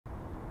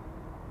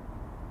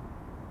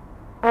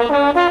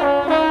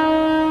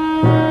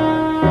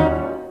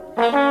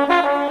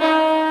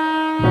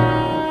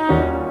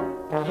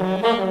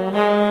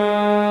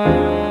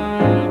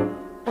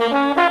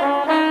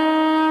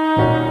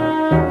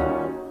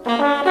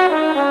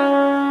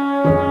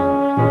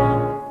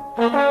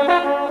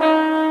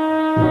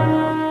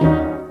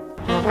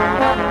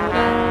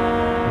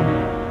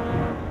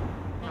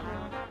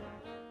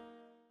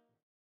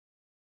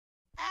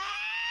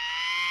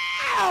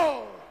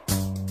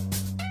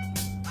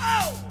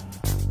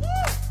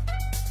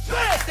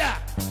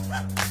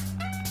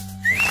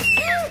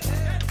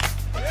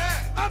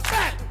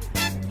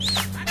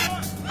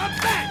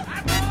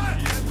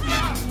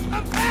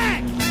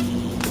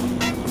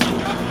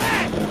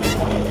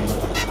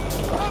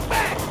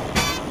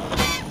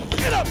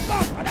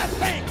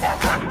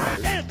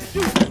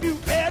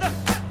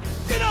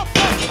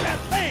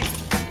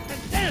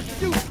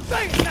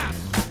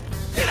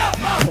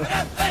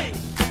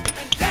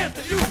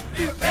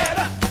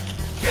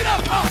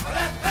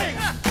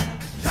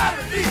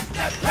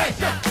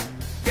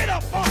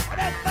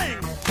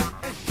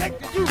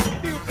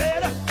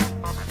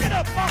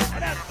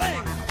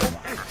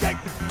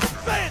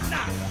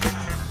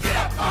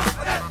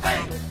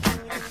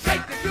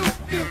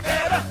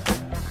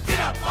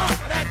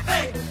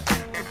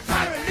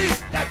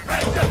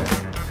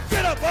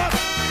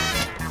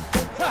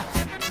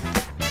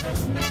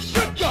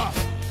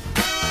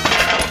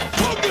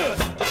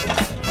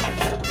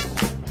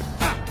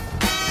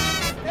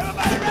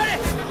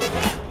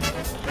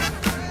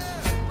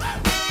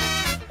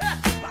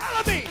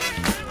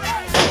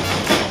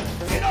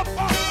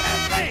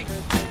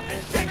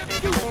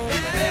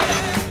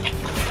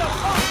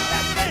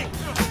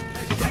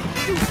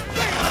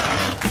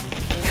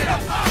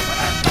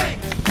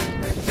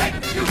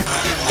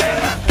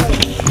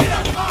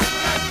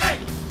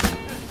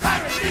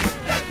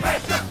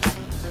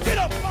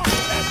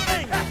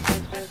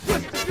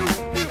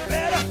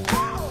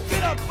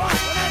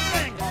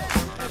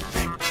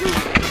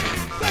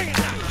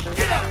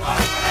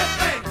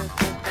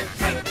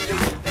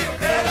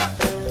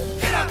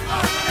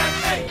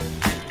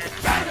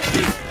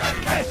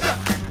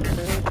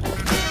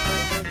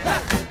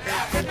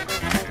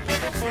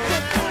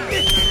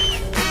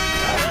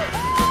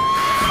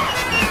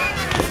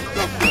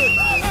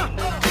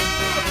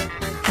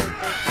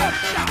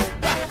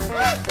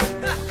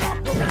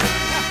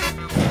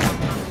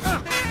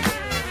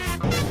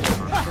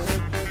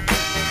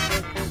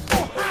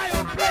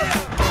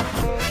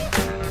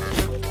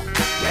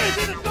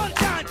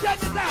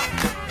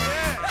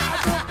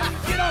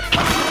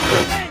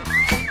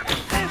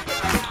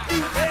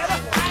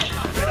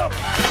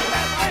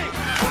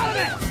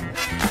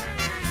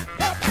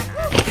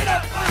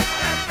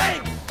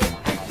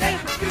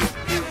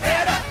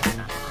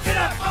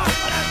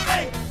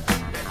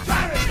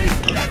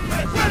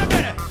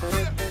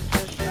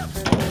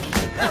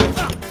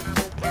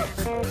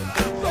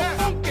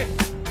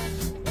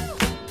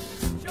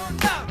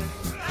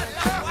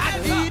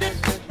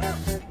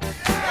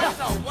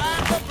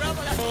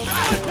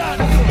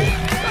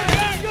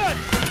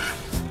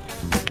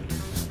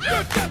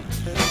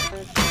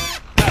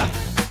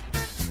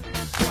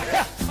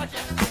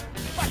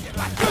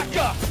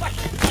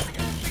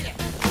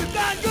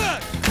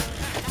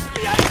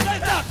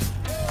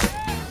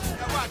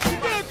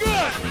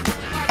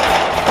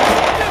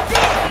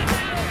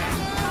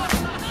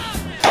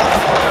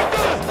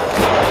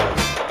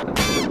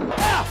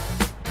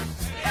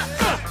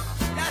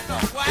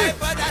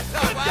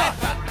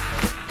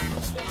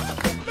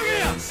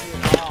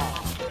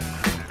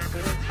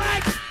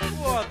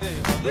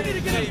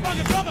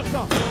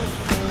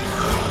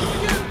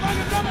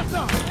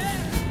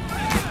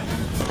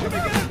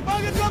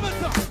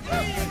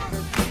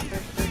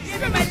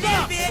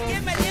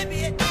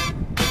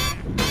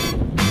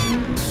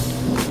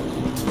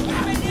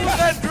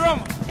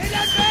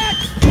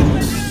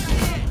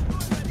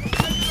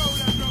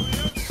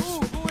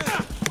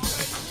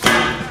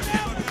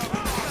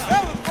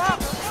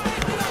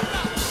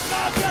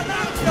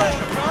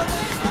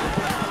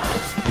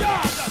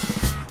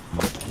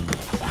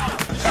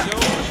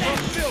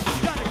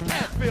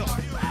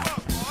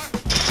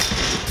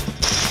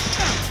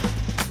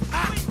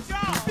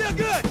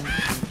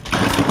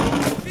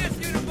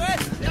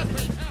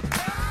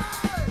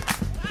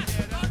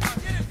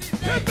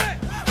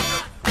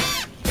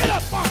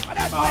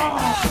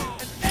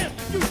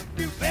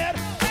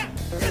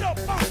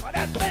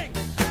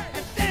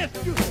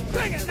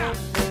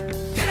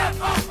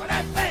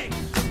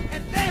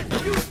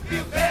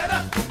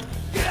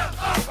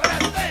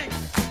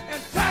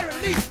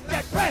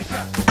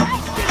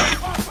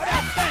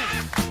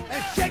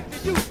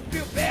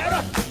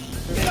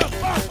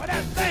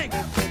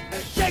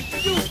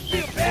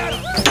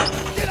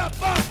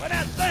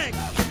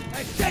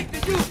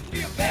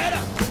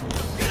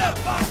Get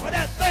up off of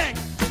that thing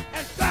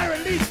and try to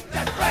release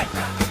that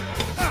pressure.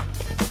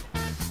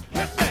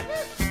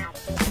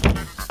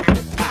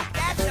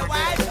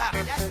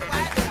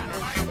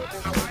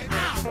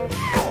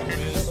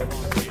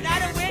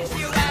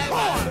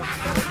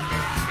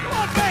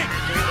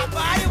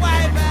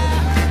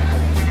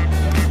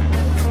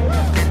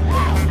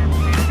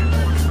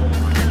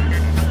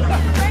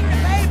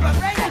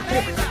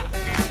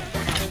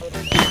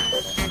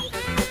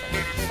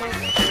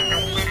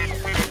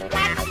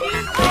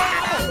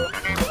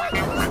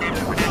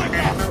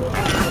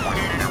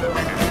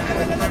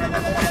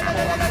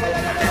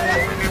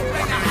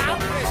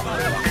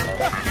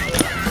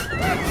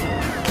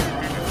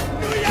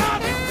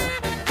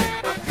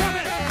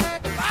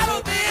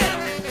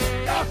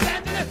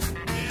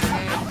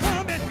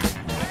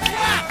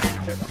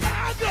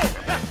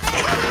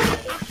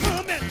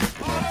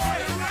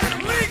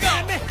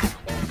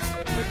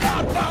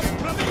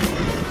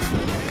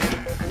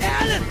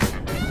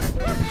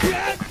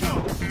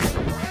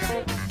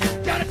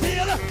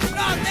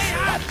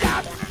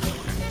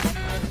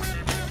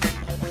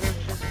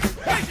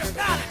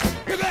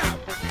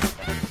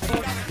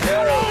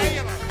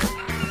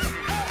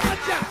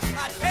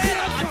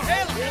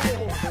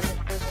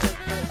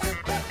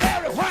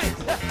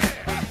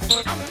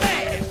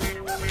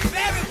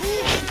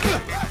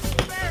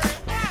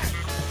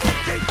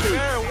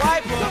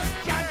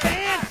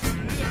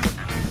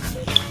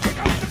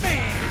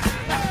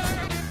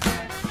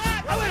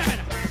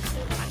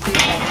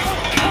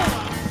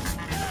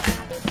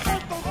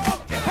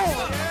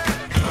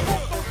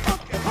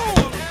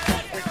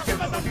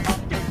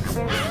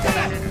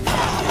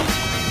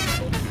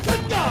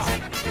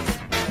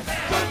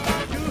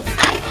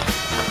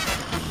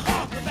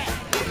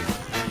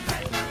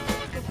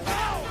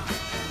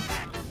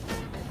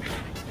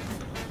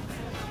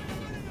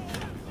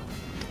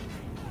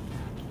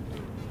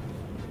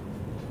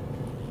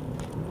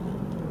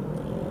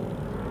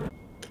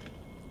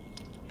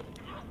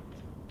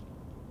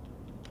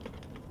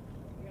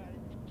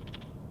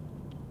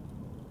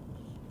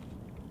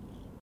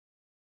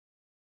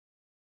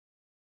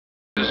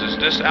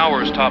 this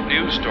hour's top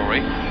news story,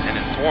 an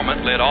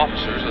informant led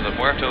officers of the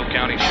Muerto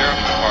County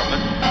Sheriff's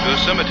Department to a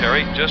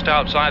cemetery just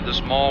outside the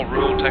small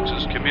rural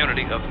Texas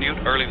community of Newt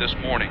early this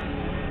morning.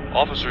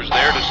 Officers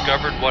there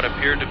discovered what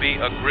appeared to be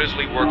a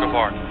grisly work of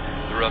art,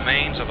 the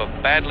remains of a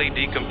badly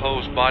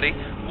decomposed body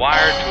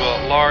wired to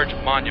a large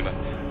monument.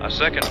 A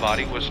second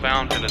body was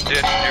found in a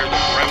ditch near the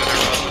perimeter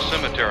of the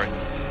cemetery.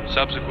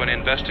 Subsequent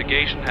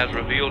investigation has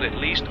revealed at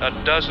least a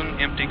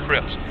dozen empty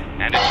crypts,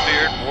 and it's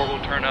feared more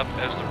will turn up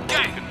as the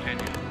route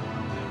continues.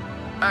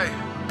 Hey,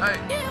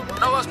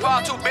 know what's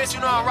part 2, bitch?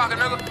 You know I'm rockin',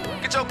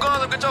 nigga. Get your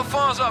guns up, get your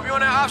phones up. You on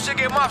that op shit,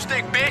 get mop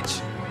stick,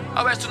 bitch.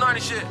 Oh, that's 290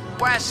 shit.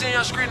 Why I see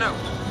on screen, nigga?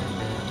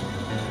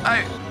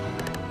 Hey,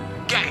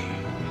 gang.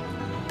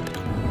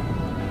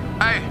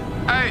 Hey.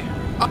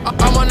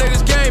 All my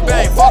niggas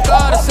gangbang, fuck the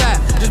other side.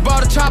 Just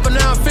bought a chopper,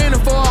 now I'm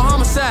fiending for a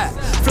homicide.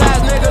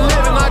 Flies nigga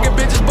living like a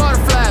bitch's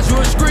butterflies. You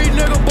a street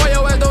nigga, boy,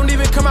 your ass don't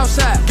even come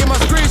outside. Get my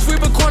street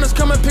sweeper corners,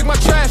 come and pick my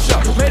trash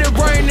up. Made it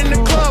rain in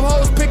the club,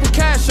 hoes picking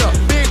cash up.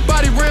 Big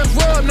body rims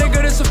roll,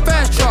 nigga, this a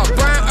fast truck.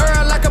 Brian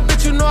Earl like a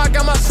bitch, you know I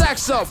got my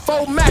sacks up.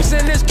 4 Max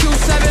in this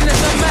Q7,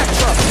 it's a Mac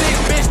truck. Big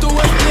bitch do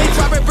a fleet,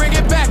 drop it, bring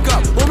it back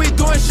up. When we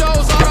doing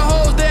shows, all the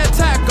hoes, they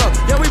attack up.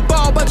 Yeah, we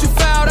ball, but you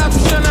fouled out,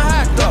 you shouldn't have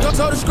hacked up.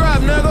 So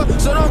describe, nigga,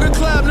 so don't get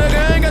clapped,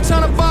 nigga. Ain't got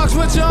time to box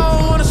with you, I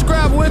don't wanna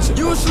scrap with you.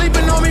 You was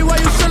sleeping on me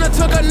while you shouldn't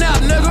took a nap,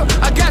 nigga.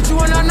 I got you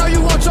and I know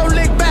you want your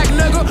lick back,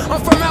 nigga.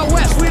 I'm from out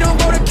west, we don't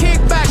go to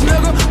kickbacks,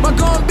 nigga. My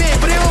gun big,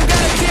 but they don't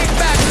got a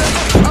kickback,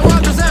 nigga. I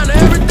walk us down to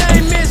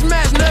everything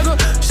mismatched, nigga.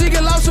 She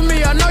get lost with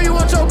me, I know you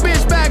want your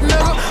bitch back,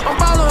 nigga. I'm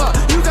ballin' her,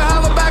 you can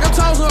have her back, I'm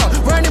tossing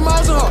her. Randy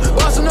Moss on her,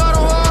 bustin' out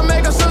on her,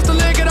 make her sister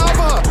lick it off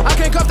of her. I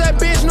can't cuff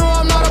that bitch, no,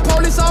 I'm not a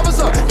police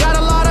officer. Got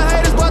a lot of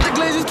haters, but the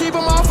glazes keep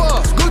them off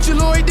of us. Gucci,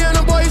 Louis,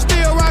 Denim, boy, you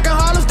still rockin'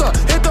 Hollister.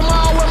 Hit the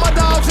mall with my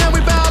dogs and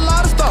we buy a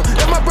lot of stuff.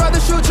 If my brother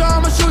shoot you,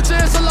 I'ma shoot you,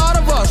 it's a lot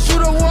of us.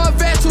 Shoot a war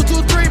vet,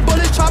 223,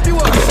 bullets chop you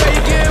up. You say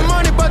you getting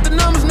money, but the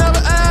numbers never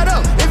add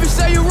up. If you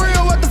say you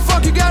real, what the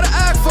fuck you gotta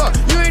act for?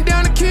 You ain't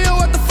down to kill,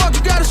 what the fuck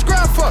you gotta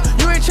scrap for?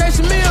 You ain't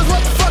chasing meals, what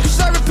the fuck you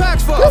serving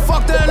packs for? I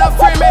fucked her in her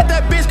frame, made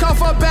that bitch call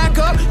for a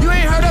backup. You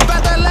ain't heard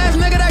about that last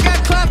nigga that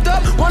got clapped up.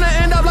 Wanna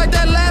end up like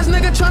that last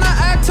nigga tryna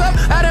act up.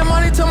 Adding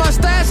money to my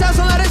stash house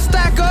and let it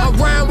stack up.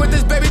 I ran with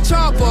this baby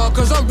chopper,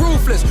 cause I'm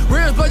ruthless.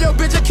 Rims blow your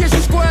bitch and kiss you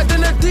square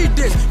than a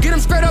D-dish. Get him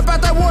straight up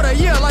out that water,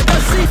 yeah, like a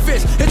sea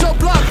fish. Hit your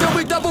block, then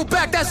we double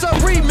back, that's a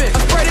remix. I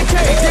spray the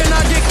cake, then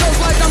I get close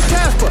like I'm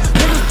Casper.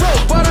 Niggas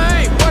broke, but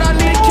I ain't, but I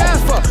need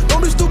cash for.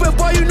 Don't be stupid,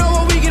 boy, you know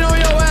what we get on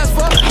your ass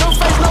for. No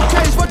face, no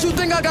case, what you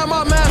think I got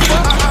my mask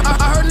for?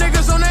 I heard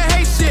niggas on that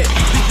hate shit.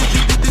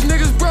 These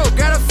niggas broke,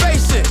 gotta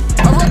face it.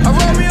 I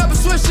roll me up a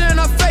switch and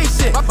I face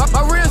it.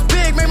 My rims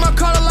big, make my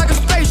color like a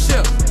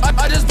spaceship.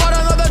 I just bought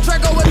another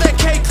Draco with that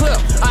K-clip.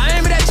 I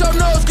aim it at your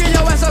nose, get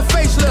your ass a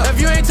facelift. If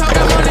you ain't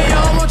talking money,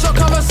 I don't want your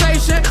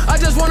conversation. I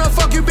just wanna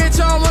fuck you, bitch,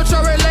 I don't want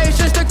your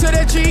relation. Stick to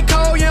that G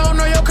code, you don't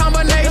know your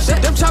combination.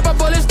 Them chopper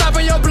bullets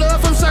stopping your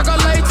blood from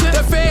circulating.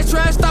 The feds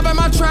trash stopping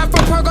my trap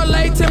from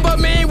percolating. But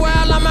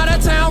meanwhile, I'm out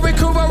of town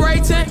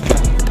recuperating.